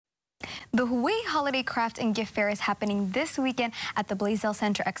The Hawaii Holiday Craft and Gift Fair is happening this weekend at the Blaisdell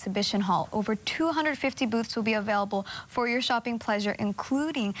Center Exhibition Hall. Over 250 booths will be available for your shopping pleasure,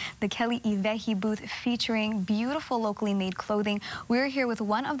 including the Keliʻiwehi booth featuring beautiful locally made clothing. We're here with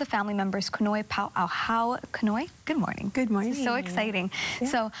one of the family members, Kanoe Pauʻauhau. Kanoe, good morning. Good morning. This is so exciting. Yeah.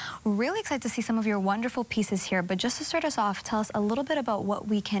 So really excited to see some of your wonderful pieces here. But just to start us off, tell us a little bit about what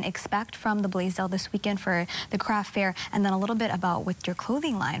we can expect from the Blaisdell this weekend for the craft fair, and then a little bit about what your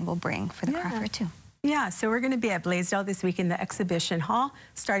clothing line will bring for the craft fair too. Yeah, so we're going to be at Blaisdell this week in the exhibition hall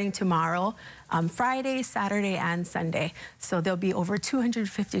starting tomorrow, Friday, Saturday, and Sunday. So there'll be over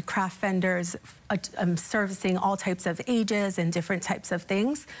 250 craft vendors servicing all types of ages and different types of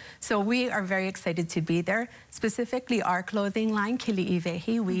things. So we are very excited to be there. Specifically, our clothing line,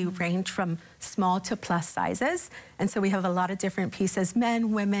 Keliʻiwehi, we range from small to plus sizes. And so we have a lot of different pieces,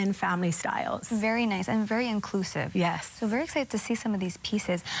 men, women, family styles. Very nice and very inclusive. Yes. So very excited to see some of these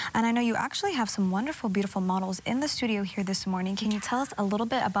pieces. And I know you actually have some wonderful, beautiful models in the studio here this morning. Can you tell us a little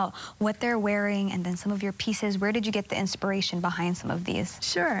bit about what they're wearing and then some of your pieces? Where did you get the inspiration behind some of these?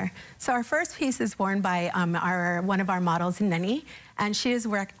 Sure. So our first piece is worn by one of our models, Nani. And she is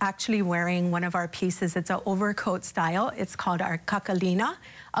actually wearing one of our pieces. It's an overcoat style. It's called our kakalina,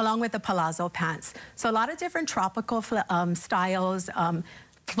 along with the palazzo pants. So a lot of different tropical styles,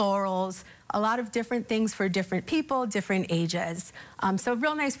 florals, a lot of different things for different people, different ages. So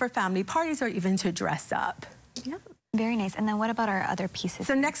real nice for family parties or even to dress up. Yep. Very nice. And then what about our other pieces?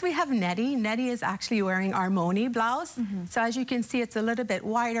 So next we have Nettie. Nettie is actually wearing our Moni blouse. So as you can see, it's a little bit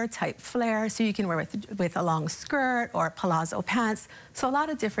wider type flare. So you can wear with a long skirt or palazzo pants. So a lot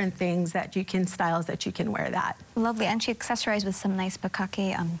of different things styles that you can wear that. Lovely. And she accessorized with some nice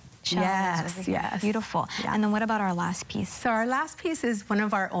bakake shells. Yes, yes. Beautiful. Yeah. And then what about our last piece? So our last piece is one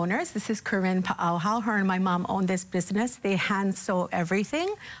of our owners. This is Corinne Pauʻauhau. Her and my mom own this business. They hand sew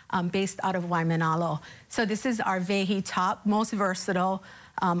everything based out of Waimanalo. So this is our vehi top, most versatile.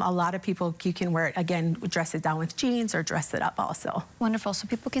 A lot of people, you can wear it, again, dress it down with jeans or dress it up also. Wonderful. So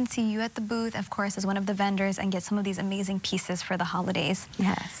people can see you at the booth, of course, as one of the vendors and get some of these amazing pieces for the holidays.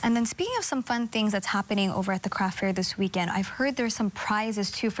 Yes. And then speaking of some fun things that's happening over at the craft fair this weekend, I've heard there's some prizes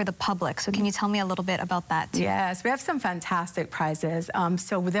too for the public. So can you tell me a little bit about that too? Yes, we have some fantastic prizes.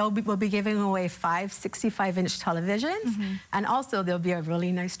 So we'll be giving away 5 65-inch televisions. And also there'll be a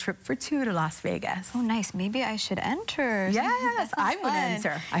really nice trip for 2 to Las Vegas. Oh, nice. Maybe I should enter. Yes, I would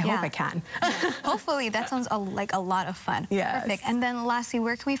enter. I hope I can. Hopefully, that sounds like a lot of fun. Yes. Perfect. And then lastly,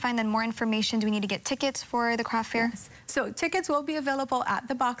 where can we find then more information? Do we need to get tickets for the craft fair? Yes. So tickets will be available at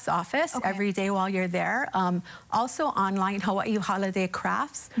the box office every day while you're there. Also online, Hawaii Holiday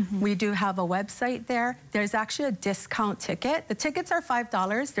Crafts. We do have a website there. There's actually a discount ticket. The tickets are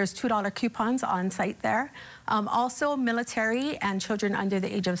 $5. There's $2 coupons on site there. Also, military and children under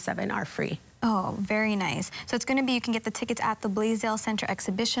the age of 7 are free. Oh, very nice. So it's going to be, you can get the tickets at the Blaisdell Center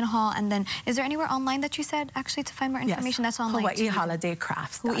Exhibition Hall. And then, is there anywhere online that you said, actually, to find more information? Yes. That's online Hawaii Holiday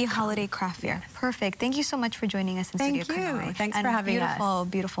Crafts. Hawaii Holiday Craft Fair. Yes. Perfect. Thank you so much for joining us in studio. Thank you. Thanks for having us. Beautiful,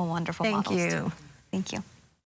 beautiful, wonderful models. Thank you. Thank you.